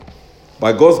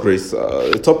By God's grace,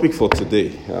 the topic for today,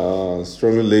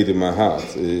 strongly laid in my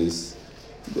heart, is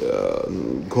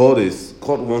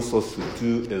God wants us to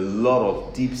do a lot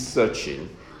of deep searching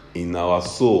in our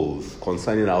souls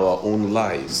concerning our own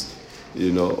lives,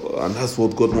 and that's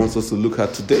what God wants us to look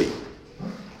at today.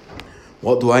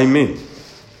 What do I mean?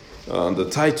 The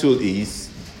title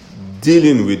is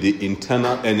Dealing with the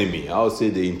Internal Enemy. I would say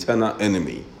the internal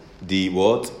enemy. The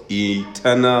what?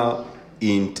 Internal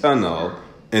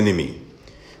enemy.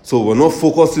 So we're not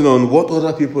focusing on what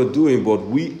other people are doing, but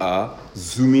we are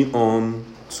zooming on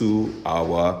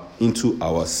into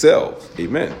ourselves.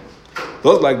 Amen.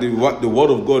 Just like the word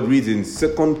of God reads in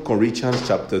 2 Corinthians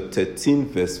chapter 13,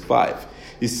 verse 5.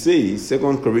 It says,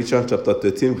 2 Corinthians chapter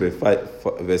 13,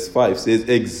 verse 5 says,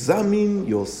 examine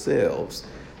yourselves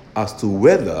as to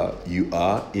whether you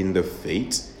are in the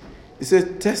faith. It says,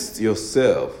 test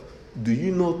yourself. Do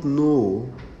you not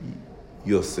know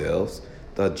yourselves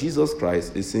that Jesus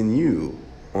Christ is in you,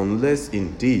 unless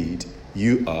indeed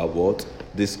you are what?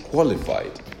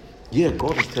 Disqualified. Yeah,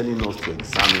 God is telling us to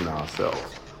examine ourselves.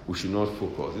 We should not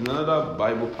focus. In another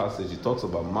Bible passage, it talks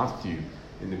about Matthew,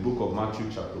 in the book of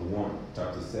Matthew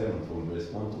chapter 7, from verse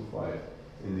 1 to 5.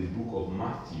 In the book of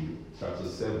Matthew chapter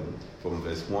 7, from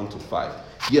verse 1 to 5.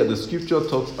 Yeah, the scripture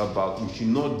talks about we should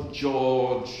not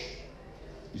judge.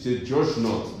 He said, judge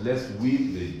not, lest we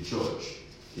the judge.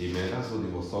 Amen. That's what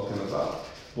he was talking about.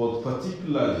 But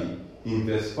particularly in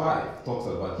verse 5, talks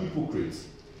about hypocrites.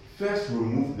 First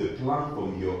remove the plank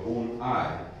from your own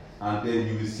eye, and then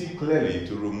you will see clearly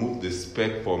to remove the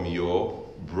speck from your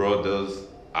brother's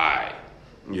eye.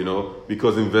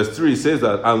 Because in verse 3 it says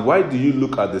that, and why do you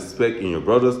look at the speck in your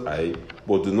brother's eye,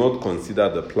 but do not consider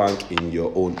the plank in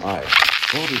your own eye?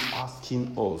 God is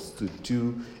asking us to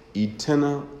do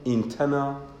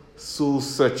internal soul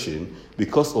searching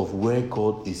because of where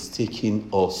God is taking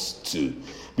us to.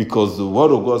 Because the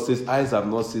word of God says, eyes have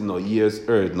not seen nor ears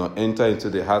heard, nor enter into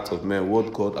the heart of man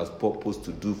what God has purposed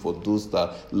to do for those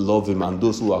that love him and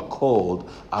those who are called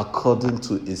according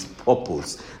to his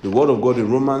purpose. The word of God in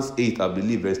Romans 8, I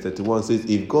believe, verse 31 says,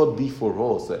 if God be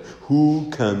for us, who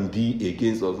can be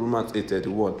against us? Romans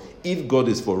 8:31. If God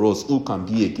is for us, who can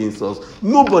be against us?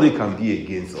 Nobody can be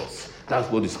against us. That's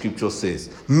what the scripture says.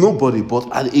 Nobody, but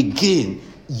again,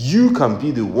 you can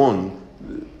be the one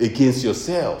against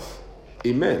yourself.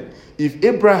 Amen. If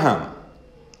Abraham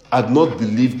had not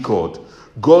believed God,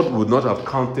 God would not have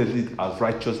counted it as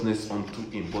righteousness unto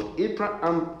him. But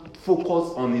Abraham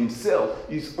focused on himself,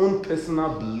 his own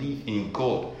personal belief in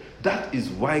God. That is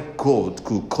why God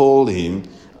could call him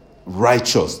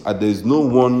righteous. And there is no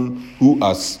one who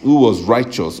was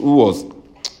righteous,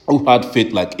 who had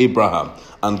faith like Abraham.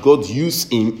 And God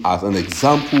used him as an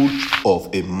example of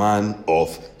a man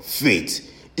of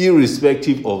faith,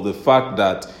 irrespective of the fact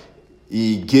that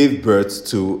he gave birth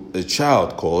to a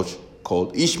child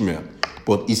called Ishmael.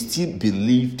 But he still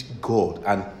believed God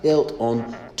and held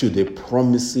on to the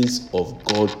promises of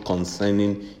God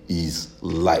concerning his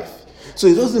life. So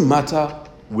it doesn't matter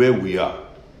where we are.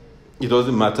 It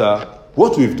doesn't matter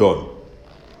what we've done.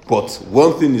 But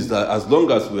one thing is that as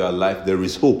long as we are alive, there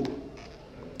is hope.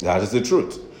 That is the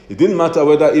truth. It didn't matter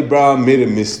whether Abraham made a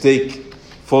mistake,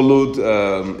 followed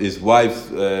his wife's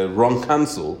wrong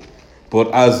counsel,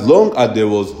 but as long as there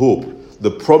was hope, the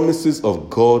promises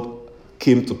of God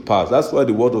came to pass. That's why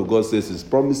the word of God says his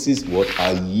promises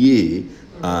are yea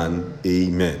and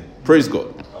amen. Praise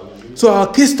God. So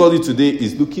our case study today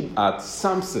is looking at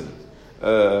Samson,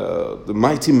 the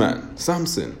mighty man,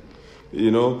 Samson.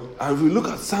 And we look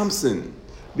at Samson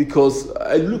because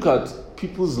I look at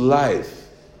people's life.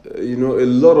 A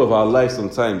lot of our lives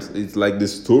sometimes, it's like the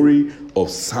story of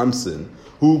Samson,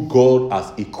 who God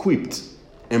has equipped,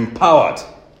 empowered.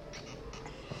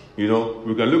 We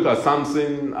can look at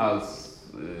Samson as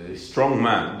a strong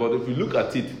man, but if you look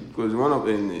at it, because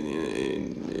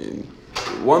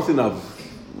one thing I've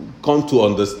come to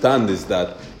understand is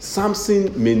that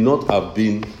Samson may not have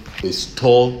been a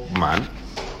tall man,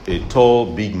 a tall,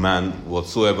 big man,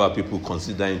 whatsoever people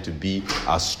consider him to be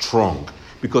as strong.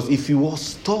 Because if he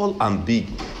was tall and big,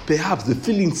 perhaps the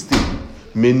Philistine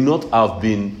may not have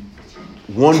been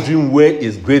wondering where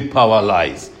his great power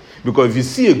lies. Because if you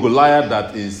see a Goliath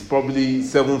that is probably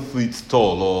 7 feet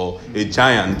tall or a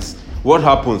giant, what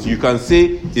happens? You can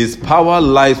say his power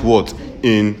lies what?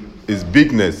 In his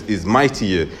bigness, his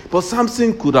mightier. But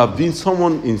Samson could have been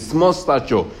someone in small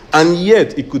stature, and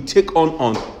yet he could take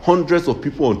on hundreds of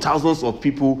people, on thousands of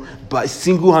people by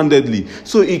single-handedly.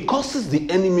 So it causes the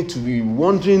enemy to be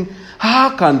wondering,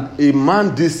 how can a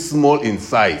man this small in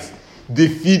size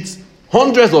defeat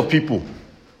hundreds of people?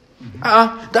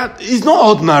 That is not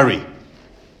ordinary.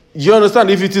 You understand?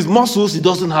 If it is muscles, he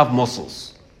doesn't have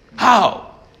muscles.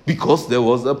 How? Because there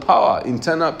was a power,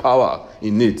 internal power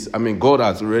in it. I mean, God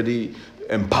has already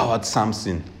empowered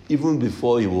Samson even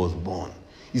before he was born.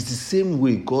 It's the same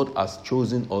way God has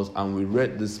chosen us, and we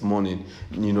read this morning,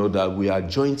 that we are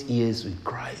joint heirs with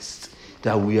Christ,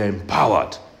 that we are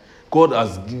empowered.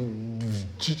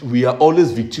 We are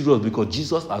always victorious because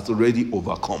Jesus has already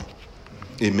overcome.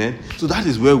 Amen. So that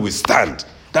is where we stand.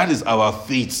 That is our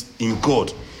faith in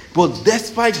God. But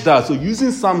despite that, so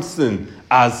using Samson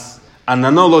as an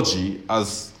analogy,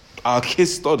 as our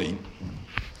case study,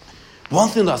 one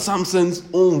thing that Samson's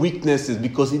own weakness is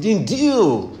because he didn't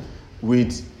deal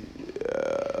with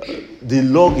the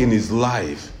log in his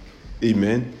life.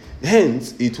 Amen.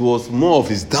 Hence, it was more of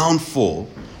his downfall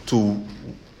to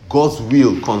God's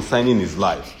will concerning his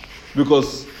life.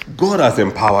 Because God has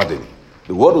empowered him.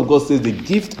 The word of God says the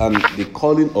gift and the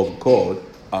calling of God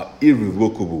are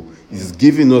irrevocable. He's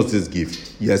giving us this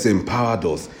gift. He has empowered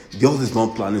us. God is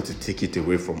not planning to take it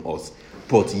away from us.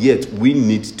 But yet, we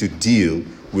need to deal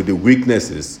with the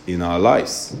weaknesses in our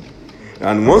lives.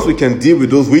 And once we can deal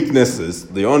with those weaknesses,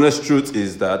 the honest truth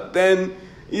is that then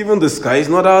even the sky is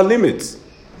not our limit.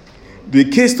 The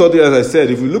case study, as I said,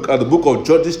 if we look at the book of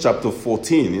Judges chapter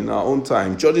 14 in our own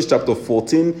time, Judges chapter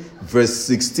 14 verse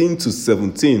 16 to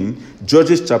 17,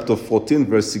 Judges chapter 14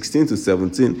 verse 16 to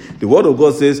 17, the word of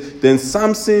God says, Then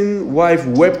Samson's wife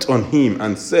wept on him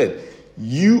and said,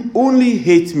 You only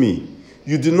hate me.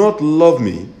 You do not love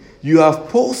me. You have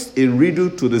posed a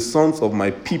riddle to the sons of my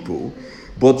people,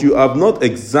 but you have not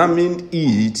examined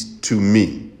it to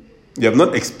me. You have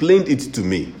not explained it to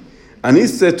me. And he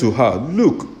said to her,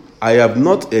 Look, I have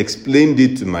not explained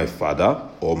it to my father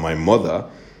or my mother,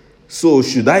 so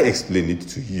should I explain it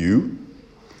to you?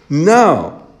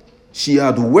 Now, she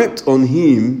had wept on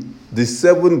him the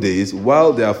 7 days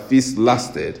while their feast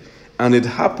lasted, and it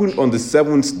happened on the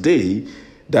 7th day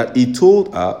that he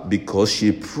told her because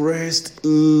she pressed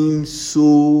him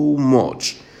so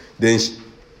much. Then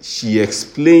she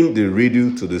explained the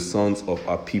riddle to the sons of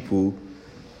her people.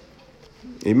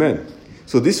 Amen.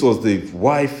 So this was the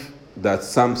wife that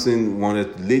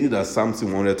lady that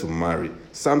Samson wanted to marry.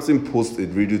 Samson posed a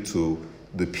riddle to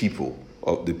the people,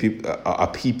 our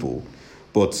people,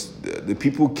 but the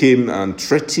people came and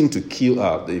threatened to kill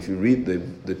her. If you read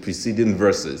the preceding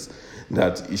verses,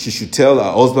 that she should tell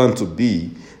her husband to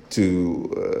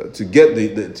get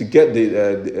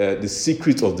the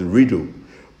secret of the riddle.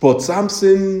 But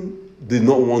Samson did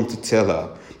not want to tell her.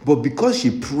 But because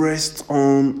she pressed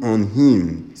on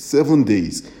him 7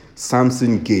 days,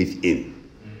 Samson gave in.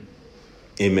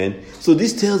 Amen. So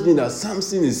this tells me that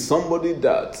Samson is somebody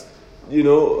that,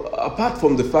 apart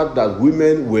from the fact that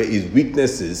women were his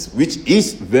weaknesses, which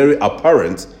is very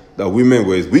apparent that women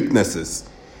were his weaknesses,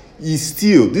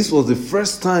 this was the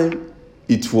first time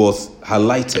it was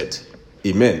highlighted.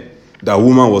 Amen. That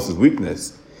woman was his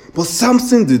weakness. But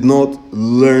Samson did not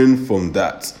learn from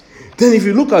that. Then if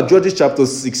you look at Judges chapter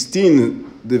 16,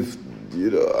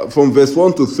 from verse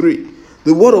 1 to 3,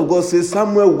 the word of God says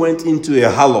Samuel went into a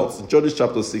harlot. Judges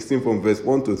chapter 16 from verse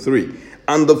 1 to 3.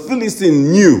 And the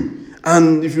Philistine knew.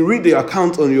 And if you read the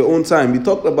account on your own time, he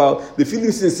talked about the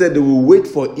Philistines said they will wait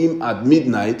for him at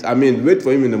midnight. Wait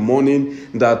for him in the morning,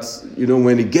 that,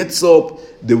 when he gets up,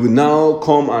 they will now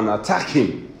come and attack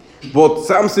him. But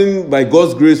Samson, by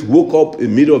God's grace, woke up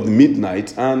in the middle of the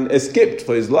midnight and escaped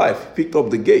for his life, picked up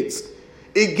the gates.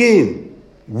 Again,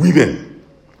 women.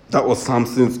 That was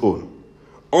Samson's own.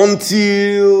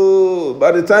 Until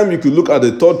by the time you could look at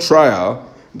the third trial,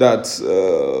 that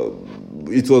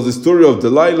it was the story of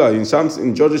Delilah in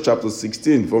Judges chapter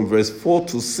 16 from verse 4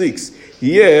 to 6.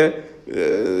 Here,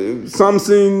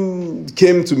 Samson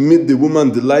came to meet the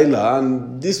woman Delilah,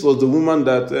 and this was the woman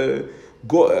that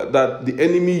the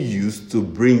enemy used to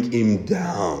bring him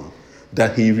down.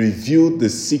 That he revealed the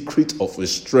secret of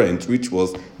his strength, which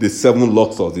was the 7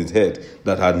 locks of his head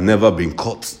that had never been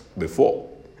cut before.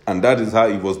 And that is how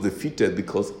he was defeated,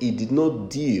 because he did not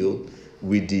deal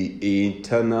with the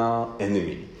internal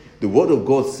enemy. The word of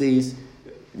God says,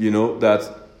 that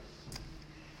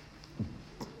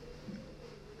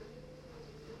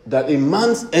a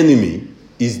man's enemy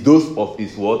is those of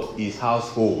his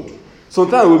household.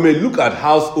 Sometimes we may look at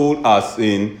household as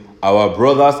in our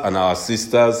brothers and our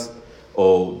sisters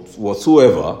or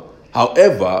whatsoever.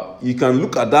 However, you can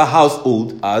look at that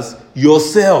household as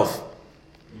yourself.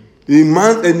 A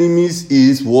man's enemies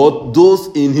is what? Those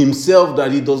in himself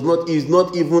that is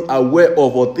not even aware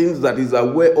of, or things that he's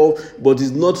aware of, but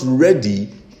is not ready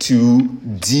to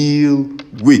deal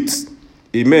with.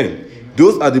 Amen.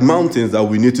 Those are the mountains that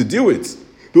we need to deal with.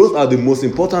 Those are the most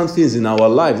important things in our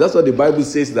lives. That's why the Bible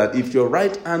says that if your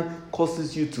right hand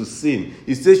causes you to sin,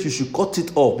 it says you should cut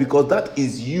it off, because that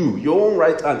is you, your own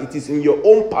right hand. It is in your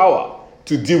own power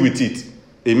to deal with it.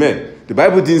 Amen. The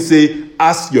Bible didn't say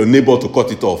ask your neighbor to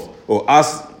cut it off, or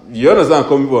ask, you understand,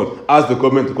 ask the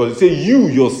government to cut it. Say you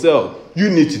yourself, you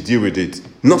need to deal with it,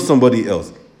 not somebody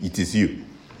else. It is you.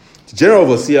 The general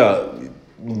overseer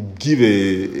give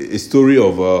a story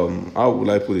of, how would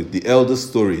I put it, the elder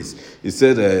stories. He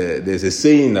said there's a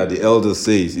saying that the elder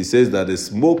says. He says that the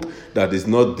smoke that is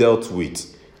not dealt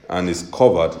with and is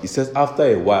covered, he says after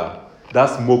a while, that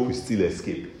smoke will still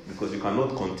escape, because you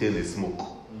cannot contain a smoke.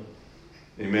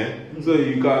 Amen? So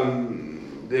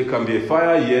there can be a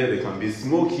fire here, there can be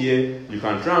smoke here, you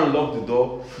can try and lock the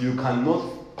door, you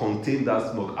cannot contain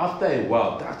that smoke. After a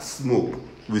while, that smoke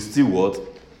will still what?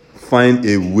 Find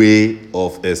a way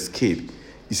of escape.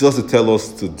 It's just to tell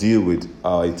us to deal with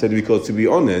our eternity, because to be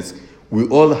honest, we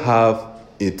all have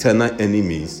eternal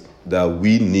enemies that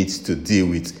we need to deal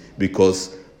with,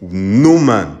 because no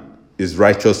man is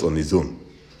righteous on his own.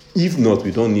 If not,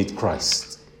 we don't need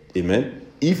Christ. Amen?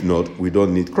 If not, we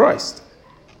don't need Christ.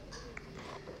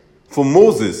 For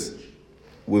Moses,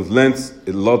 we've learned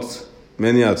a lot,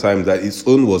 many a time, that his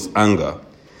own was anger,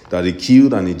 that he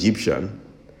killed an Egyptian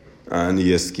and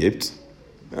he escaped,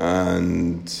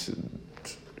 and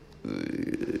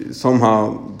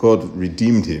somehow God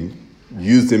redeemed him,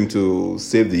 used him to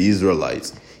save the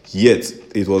Israelites. Yet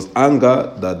it was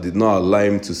anger that did not allow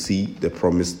him to see the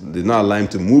promise, did not allow him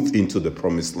to move into the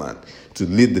promised land, to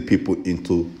lead the people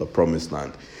into the promised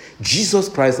land. Jesus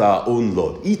Christ, our own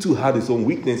Lord, he too had his own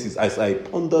weaknesses, as I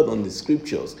pondered on the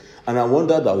scriptures. And I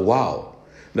wondered that, wow,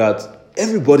 that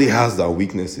everybody has their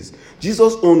weaknesses.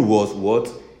 Jesus' own was what?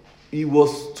 He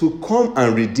was to come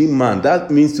and redeem man.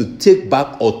 That means to take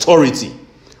back authority,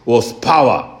 was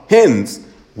power. Hence,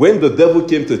 when the devil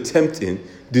came to tempt him,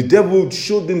 the devil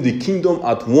showed him the kingdom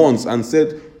at once and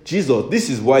said, Jesus, this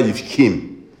is why you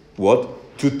came.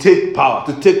 What? To take power,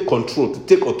 to take control, to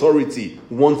take authority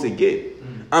once again.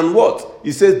 And what?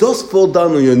 He said, just fall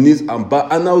down on your knees and bow,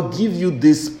 and I'll give you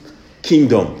this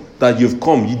kingdom that you've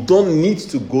come. You don't need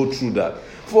to go through that.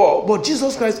 But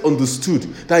Jesus Christ understood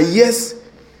that, yes,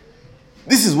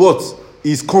 this is what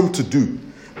he's come to do.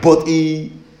 But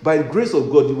he, by the grace of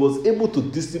God, he was able to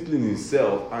discipline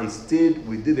himself and stayed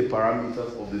within the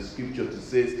parameters of the scripture to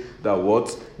say that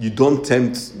what? You don't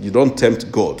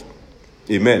tempt God.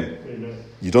 Amen. Amen.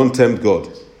 You don't tempt God.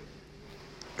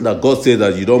 That God said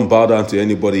that you don't bow down to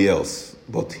anybody else,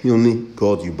 but only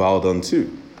God you bow down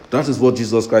to. That is what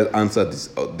Jesus Christ answered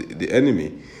the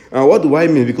enemy. And what do I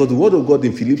mean? Because the word of God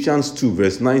in Philippians 2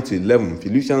 verse 9 to 11,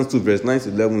 Philippians 2 verse 9 to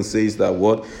 11 says that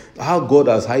what? How God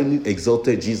has highly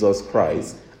exalted Jesus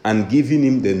Christ and given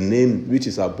him the name which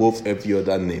is above every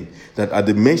other name, that at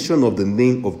the mention of the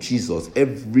name of Jesus,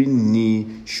 every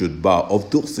knee should bow, of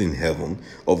those in heaven,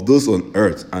 of those on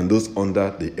earth, and those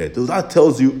under the earth. So that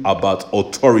tells you about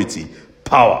authority,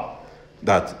 power.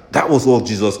 That was what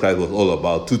Jesus Christ was all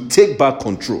about, to take back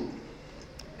control.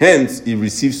 Hence, he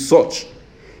received such.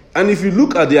 And if you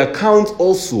look at the account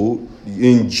also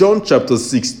in John chapter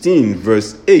 16,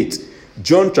 verse 8,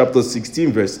 John chapter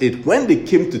 16, verse 8, when they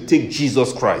came to take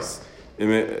Jesus Christ,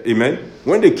 amen?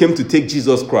 When they came to take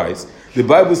Jesus Christ, the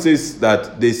Bible says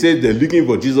that they said they're looking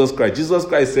for Jesus Christ. Jesus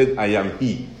Christ said, I am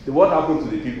he. What happened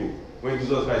to the people when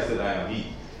Jesus Christ said, I am he?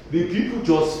 The people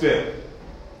just fell.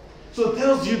 So it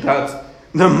tells you that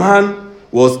the man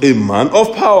was a man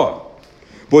of power,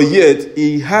 but yet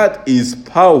he had his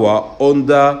power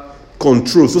under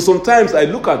control. So sometimes I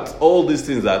look at all these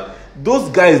things that those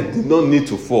guys did not need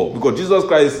to fall, because Jesus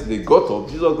Christ, they got up.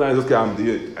 Jesus Christ,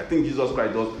 okay, I think Jesus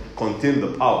Christ just contained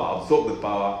the power, absorbed the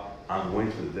power, and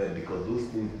went with them, because those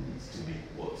things needs to be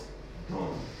what?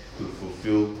 Done to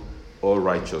fulfill all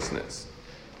righteousness.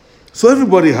 So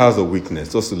everybody has a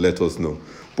weakness, just to let us know.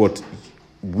 But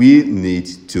we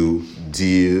need to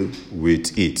deal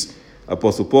with it.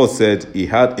 Apostle Paul said he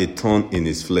had a thorn in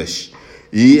his flesh.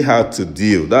 He had to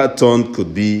deal. That thorn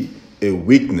could be a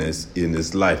weakness in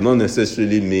his life, not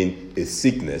necessarily mean a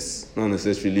sickness, not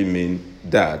necessarily mean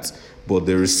that, but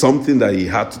there is something that he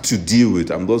had to deal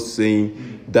with. I'm just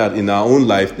saying that in our own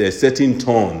life, there are certain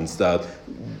thorns that,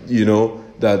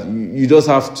 that you just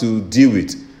have to deal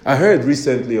with. I heard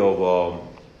recently of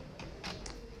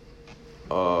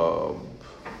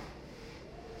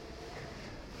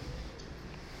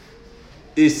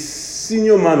a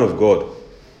senior man of God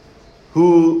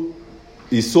who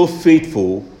is so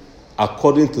faithful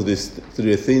according to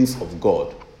the things of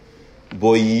God,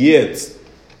 but yet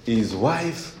his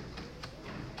wife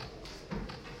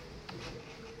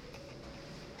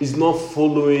is not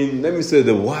following, let me say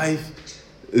the wife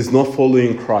is not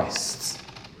following Christ.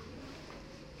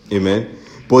 Amen.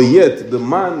 But yet the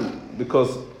man,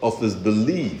 because of his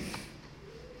belief,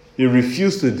 he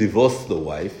refused to divorce the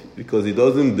wife because he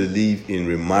doesn't believe in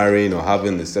remarrying or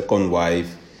having a second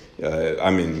wife.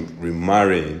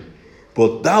 Remarrying.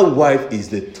 But that wife is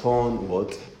the thorn,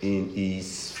 what? In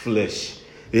his flesh.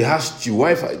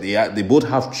 They both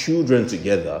have children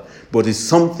together, but it's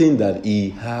something that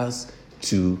he has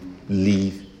to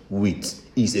live with.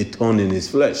 It's a thorn in his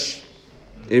flesh.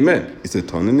 Amen. It's a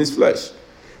thorn in his flesh.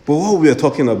 But what we are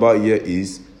talking about here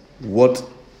is what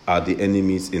are the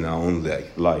enemies in our own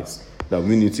lives that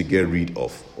we need to get rid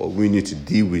of or we need to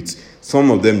deal with.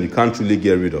 Some of them you can't really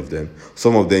get rid of them.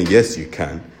 Some of them, yes, you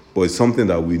can, but it's something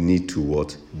that we need to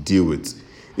deal with.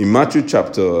 In Matthew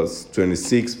chapter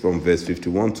 26 from verse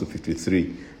 51 to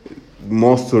 53,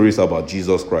 more stories about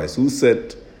Jesus Christ, who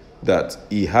said that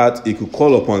he could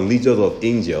call upon legions of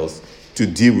angels to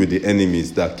deal with the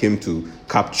enemies that came to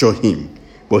capture him.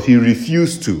 But he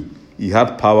refused to. He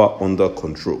had power under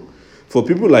control. For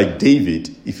people like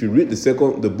David, if you read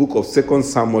the book of 2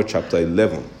 Samuel chapter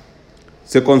 11,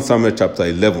 2 Samuel chapter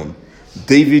 11,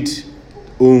 David's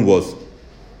own was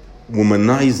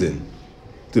womanizing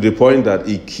to the point that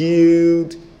he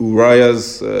killed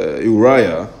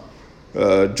Uriah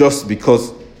just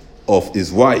because of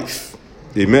his wife.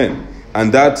 Amen.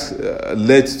 And that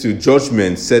led to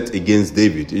judgment set against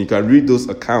David. And you can read those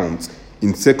accounts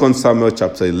in 2 Samuel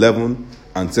chapter 11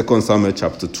 and 2 Samuel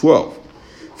chapter 12.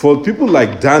 For people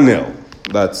like Daniel,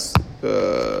 that's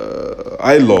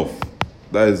I love,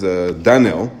 that is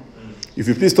Daniel. If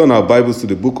you please turn our Bibles to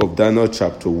the book of Daniel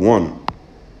chapter 1,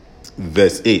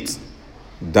 verse 8.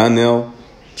 Daniel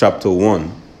chapter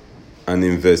 1 and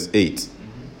in verse 8.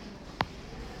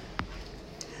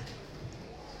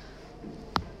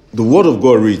 The word of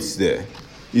God reads there.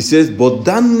 It says, but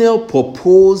Daniel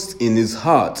purposed in his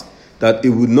heart that he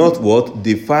would not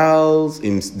defile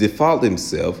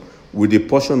himself with a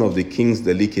portion of the king's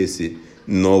delicacy,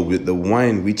 nor with the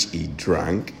wine which he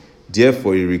drank.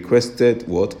 Therefore he requested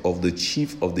of the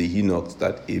chief of the eunuchs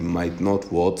that he might not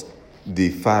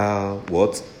defile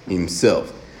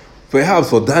himself. Perhaps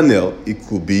for Daniel it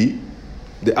could be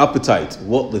the appetite,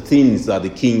 the things that the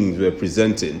kings were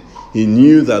presenting. He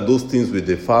knew that those things would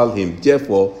defile him.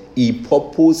 Therefore he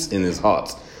purposed in his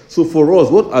heart. So for us,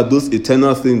 what are those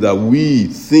eternal things that we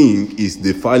think is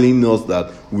defiling us that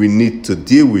we need to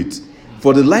deal with?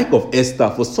 For the like of Esther,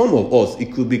 for some of us,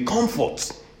 it could be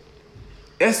comfort.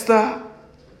 Esther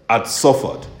had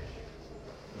suffered.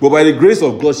 But by the grace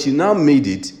of God, she now made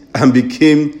it and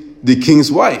became the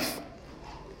king's wife.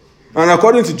 And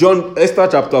according to Esther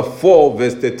chapter 4,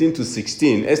 verse 13 to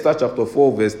 16, Esther chapter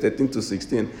 4, verse 13 to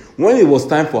 16, when it was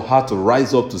time for her to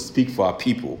rise up to speak for her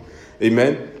people,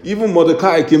 amen, even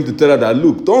Mordecai came to tell her that,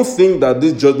 look, don't think that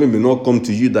this judgment will not come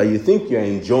to you, that you think you're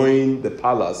enjoying the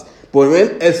palace. But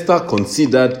when Esther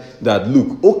considered that,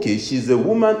 look, okay, she's a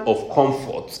woman of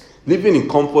comfort, living in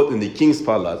comfort in the king's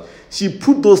palace, she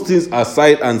put those things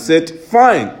aside and said,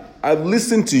 fine, I've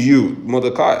listened to you,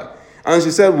 Mordecai. And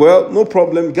she said, well, no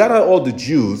problem, gather all the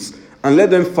Jews and let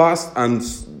them fast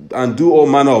and do all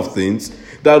manner of things.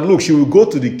 That, look, she will go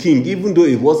to the king, even though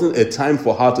it wasn't a time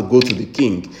for her to go to the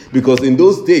king. Because in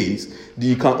those days,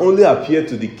 you can only appear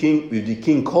to the king if the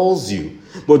king calls you.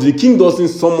 But the king doesn't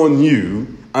summon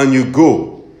you and you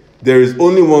go. There is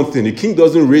only one thing. The king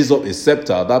doesn't raise up a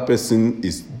scepter. That person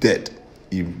is dead,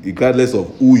 regardless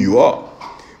of who you are.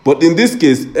 But in this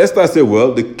case, Esther said,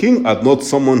 well, the king had not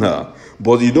summoned her.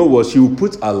 But you know what? She will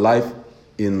put her life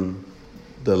in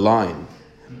the line.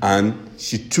 And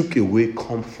she took away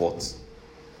comfort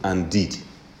and did.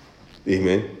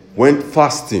 Amen. Went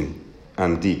fasting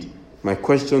and did. My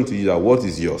question to you is, what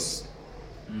is yours?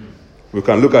 We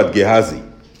can look at Gehazi.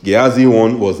 Gehazi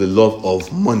one was the love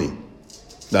of money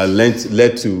that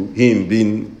led to him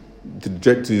being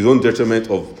to his own detriment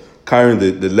of carrying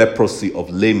the leprosy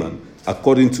of Laman,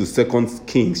 according to 2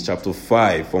 Kings chapter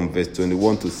 5 from verse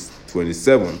 21 to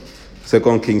 27.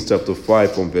 2 Kings chapter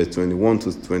 5 from verse 21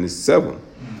 to 27.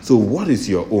 So what is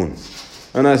your own?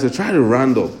 And as I try to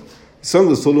round up,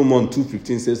 Song of Solomon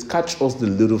 2:15 says, catch us the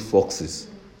little foxes.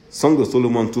 Song of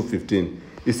Solomon 2:15.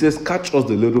 It says, catch us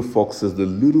the little foxes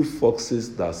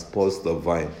that spoils the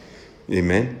vine.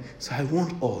 Amen. So I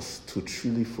want us to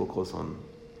truly focus on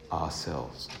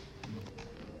ourselves.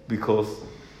 Because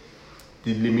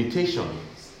the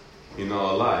limitations in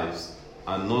our lives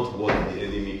are not what the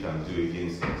enemy can do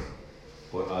against us,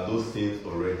 but are those things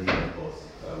already in us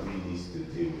that we need to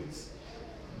deal with.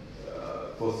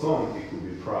 For some, it could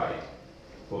be pride.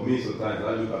 For me, sometimes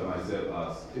I look at myself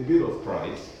as a bit of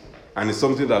pride, And it's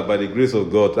something that by the grace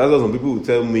of God, that's what some people will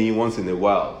tell me once in a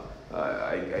while.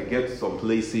 I get to some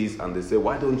places and they say,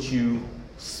 why don't you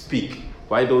speak?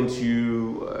 Why don't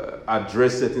you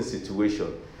address certain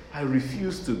situations? I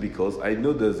refuse to, because I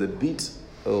know there's a bit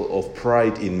of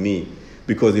pride in me.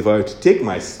 Because if I were to take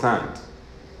my stand,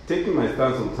 taking my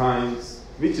stand sometimes,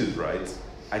 which is right,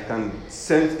 I can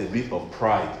sense a bit of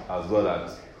pride as well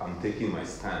as I'm taking my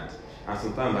stand. And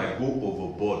sometimes I go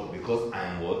overboard because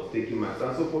I'm taking my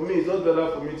stand. So for me, it's just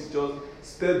better for me to just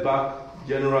step back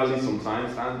generally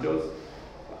sometimes and just,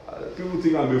 people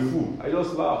think I'm a fool. I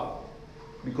just laugh.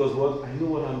 Because I know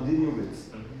what I'm dealing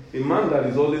with. A man that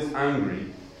is always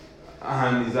angry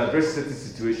and is addressing certain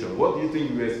situation, what do you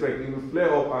think you expect? He will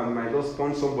flare up and might just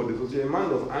punch somebody. So a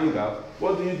man of anger,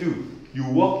 what do? You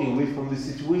walk away from the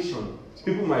situation.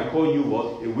 People might call you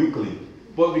a weakling.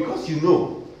 But because you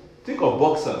know, think of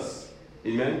boxers,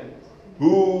 amen,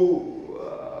 who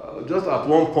just at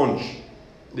one punch,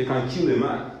 they can kill a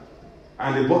man.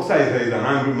 And the boxer is an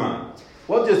angry man.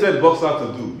 What do you expect the boxer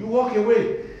to do? You walk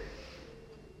away.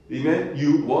 Amen?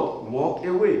 You walk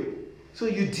away. So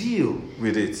you deal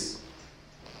with it.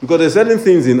 Because there's certain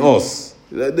things in us.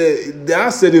 There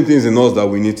are certain things in us that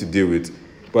we need to deal with.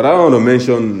 But I don't want to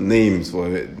mention names for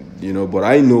it, but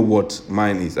I know what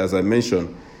mine is. As I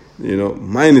mentioned,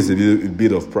 mine is a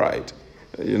bit of pride.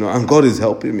 And God is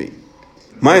helping me.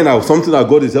 Mine, something that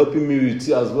God is helping me with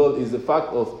as well, is the fact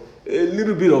of a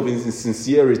little bit of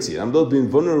insincerity. I'm not being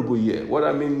vulnerable here. What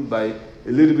I mean by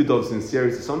a little bit of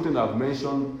sincerity, something I've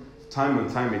mentioned time and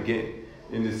time again,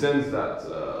 in the sense that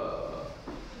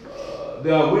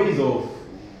there are ways of,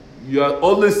 you are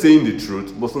always saying the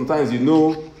truth, but sometimes you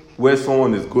know where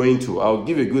someone is going to. I'll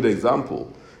give a good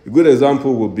example. A good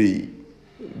example would be,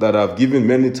 that I've given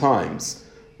many times,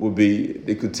 would be,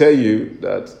 they could tell you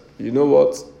that, you know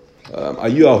what, are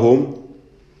you at home?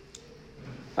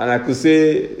 And I could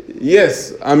say,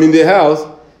 yes, I'm in the house,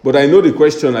 but I know the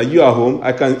question, are you at home?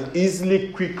 I can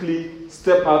easily, quickly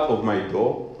step out of my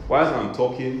door whilst I'm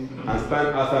talking and stand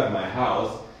outside my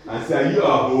house and say, are you at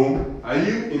home? Are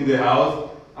you in the house?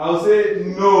 I'll say,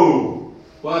 no.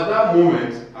 But at that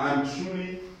moment, I'm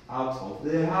truly out of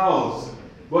the house.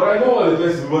 But I know what the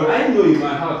best is, but I know in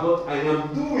my heart what I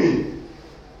am doing.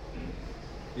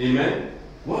 Amen?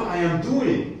 What I am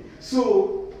doing.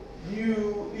 So,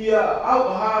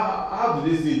 how do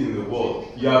they see it in the world?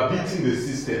 You are beating the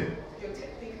system. You're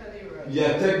technically right.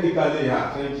 Yeah, technically,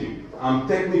 thank you. I'm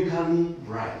technically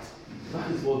right.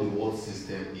 That is what the world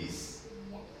system is.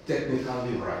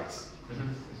 Technically right.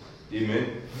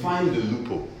 Amen? Find the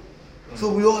loophole.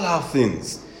 So we all have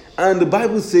things. And the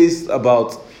Bible says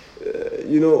about,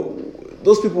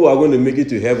 those people who are going to make it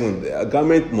to heaven, their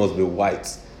garment must be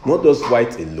white. Not just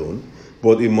white alone,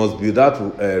 but it must be without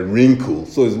wrinkle.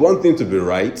 So it's one thing to be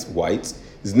white.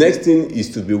 The next thing is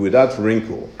to be without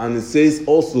wrinkle. And it says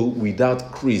also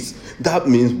without crease. That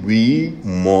means we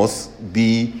must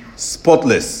be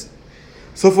spotless.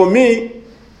 So for me,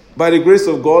 by the grace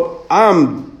of God,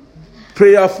 I'm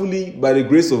prayerfully, by the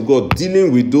grace of God,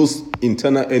 dealing with those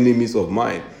internal enemies of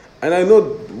mine. And I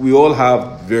know we all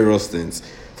have various things.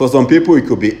 For some people, it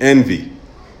could be envy.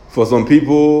 For some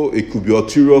people, it could be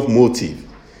ulterior motive.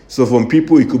 So for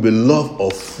people, it could be love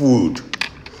of food.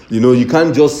 You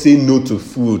can't just say no to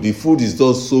food. The food is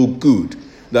just so good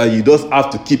that you just have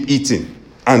to keep eating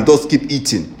and just keep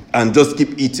eating and just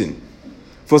keep eating.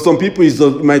 For some people,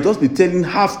 it might just be telling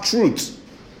half truth.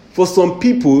 For some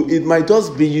people, it might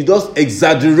just be you just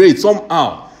exaggerate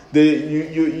somehow.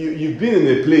 You've been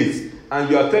in a place and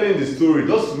you are telling the story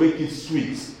just to make it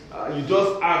sweet. You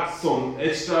just add some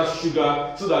extra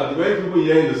sugar so that when people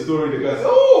hear the story, they can say,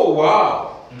 oh,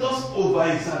 wow, just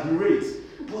over-exaggerate.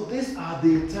 But these are the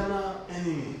internal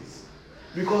enemies.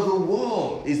 Because the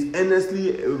world is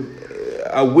earnestly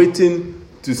awaiting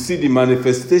to see the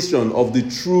manifestation of the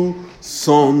true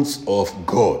sons of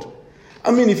God.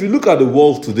 I mean, if you look at the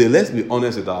world today, let's be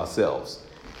honest with ourselves.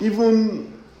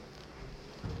 Even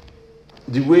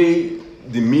the way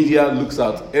the media looks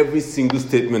at every single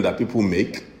statement that people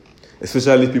make,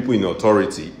 especially people in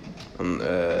authority, and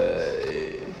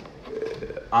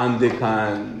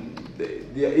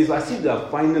it's as if they are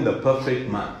finding the perfect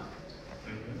man.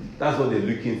 That's what they're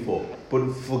looking for.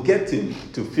 But forgetting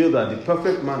to feel that the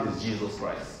perfect man is Jesus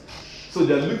Christ. So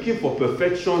they're looking for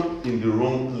perfection in the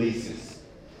wrong places.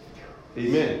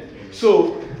 Amen.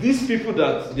 So these people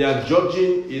that they are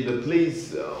judging in the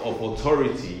place of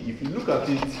authority, if you look at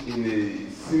it in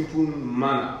a simple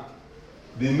manner,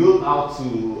 they know how to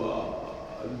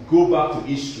go back to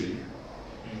history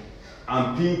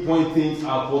and pinpoint things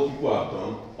out what people have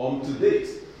done to date.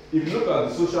 If you look at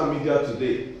the social media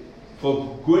today,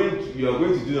 you are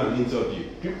going to do an interview.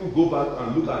 People go back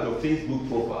and look at your Facebook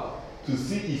profile to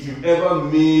see if you've ever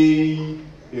made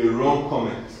a wrong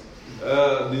comment.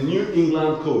 The New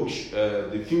England coach,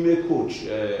 the female coach,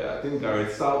 I think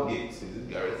Gareth Southgate. Is it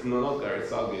Gareth? No, not Gareth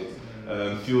Southgate.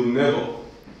 Phil Neville.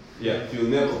 Yeah, Phil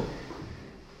Neville.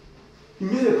 He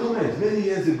made a comment many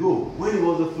years ago when he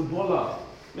was a footballer,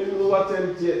 maybe over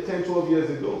 10, 12 years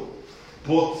ago.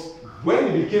 But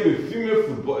when he became the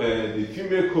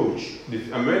female coach,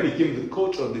 and when he became the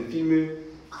coach of the female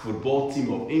football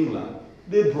team of England,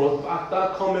 they brought back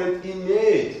that comment he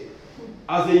made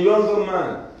as a younger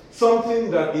man.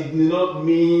 Something that it did not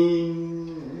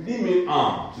mean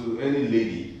harm to any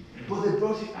lady, but they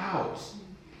brought it out.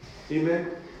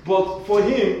 Amen. But for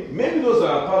him, maybe those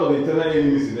are part of the internal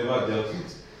enemies he never dealt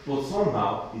with, but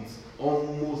somehow it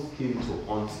almost came to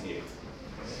haunt him.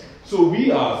 So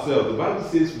we ourselves, the Bible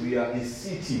says we are a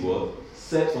city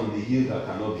set on the hill that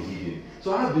cannot be hidden.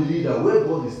 So I believe that where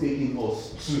God is taking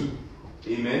us to,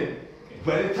 amen,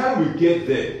 by the time we get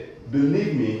there,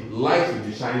 believe me, light will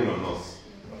be shining on us.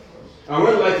 And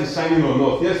when light is shining on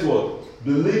us, guess what?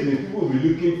 Believe me, people will be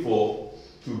looking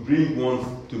to bring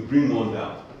one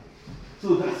down.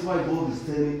 So that's why God is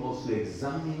telling us to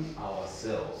examine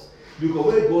ourselves. Because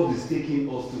where God is taking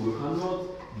us to,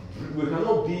 we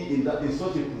cannot be in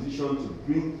such a position to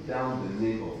bring down the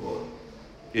name of God.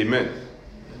 Amen.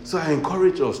 So I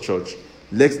encourage us, church,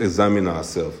 let's examine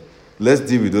ourselves. Let's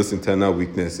deal with those internal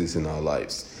weaknesses in our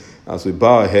lives. As we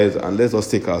bow our heads and let us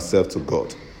take ourselves to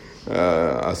God.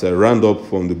 As I round up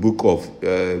from the book of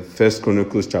 1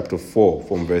 Chronicles chapter 4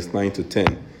 from verse 9 to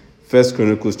 10. 1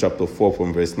 Chronicles chapter 4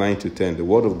 from verse 9 to 10. The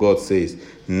word of God says,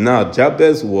 "Now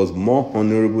Jabez was more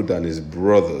honorable than his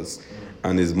brothers,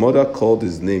 and his mother called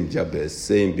his name Jabez,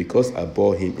 saying, Because I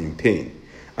bore him in pain.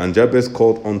 And Jabez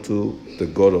called unto the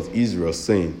God of Israel,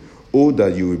 saying, Oh,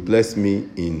 that you will bless me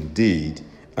indeed,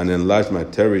 and enlarge my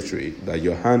territory, that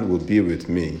your hand will be with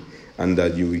me, and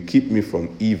that you will keep me from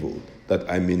evil, that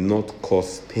I may not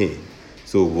cause pain."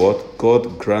 So what?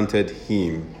 God granted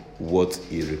him what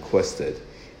he requested.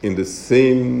 In the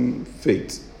same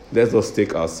faith, let us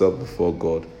take ourselves before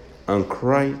God and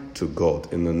cry to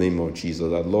God in the name of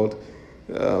Jesus, that Lord,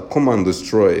 come and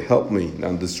help me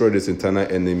and destroy these internal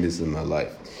enemies in my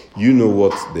life. You know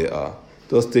what they are.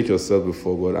 Just take yourself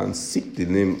before God and seek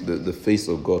the face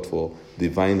of God for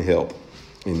divine help.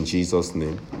 In Jesus'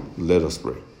 name, let us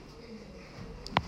pray.